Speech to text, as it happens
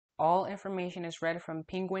All information is read from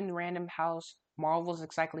Penguin Random House, Marvel's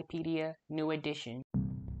Encyclopedia, New Edition.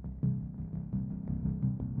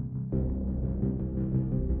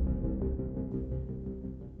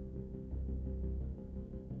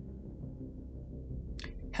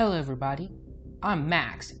 Hello everybody, I'm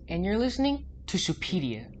Max, and you're listening to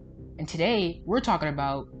Supedia. And today, we're talking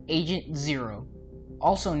about Agent Zero,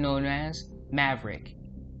 also known as Maverick.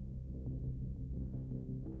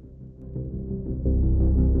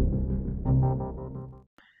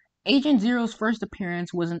 Agent Zero's first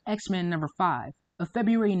appearance was in X-Men number 5 of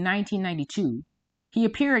February 1992. He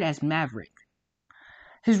appeared as Maverick.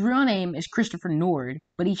 His real name is Christopher Nord,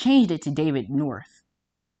 but he changed it to David North.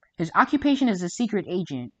 His occupation is a secret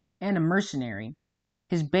agent and a mercenary.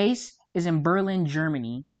 His base is in Berlin,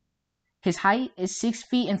 Germany. His height is 6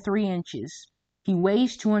 feet and 3 inches. He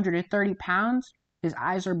weighs 230 pounds, his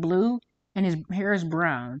eyes are blue, and his hair is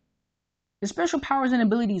brown. His special powers and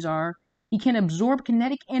abilities are he can absorb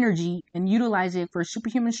kinetic energy and utilize it for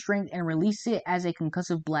superhuman strength and release it as a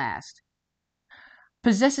concussive blast.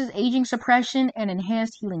 Possesses aging suppression and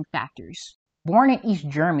enhanced healing factors. Born in East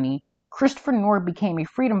Germany, Christopher Nord became a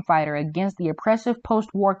freedom fighter against the oppressive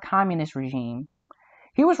post-war communist regime.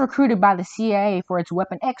 He was recruited by the CIA for its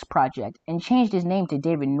Weapon X project and changed his name to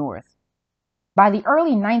David North. By the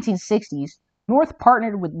early 1960s, North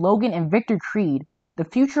partnered with Logan and Victor Creed, the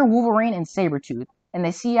future Wolverine and Sabretooth, and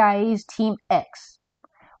the CIA's Team X.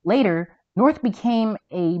 Later, North became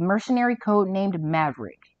a mercenary code named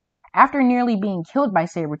Maverick. After nearly being killed by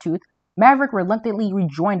Sabretooth, Maverick reluctantly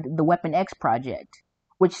rejoined the Weapon X project,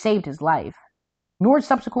 which saved his life. Nord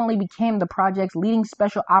subsequently became the project's leading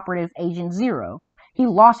special operative, Agent Zero. He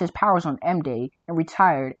lost his powers on M-Day and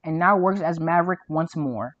retired, and now works as Maverick once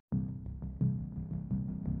more.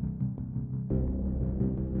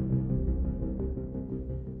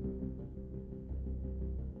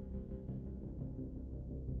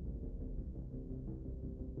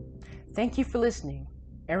 Thank you for listening.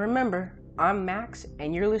 And remember, I'm Max,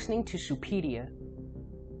 and you're listening to Supedia.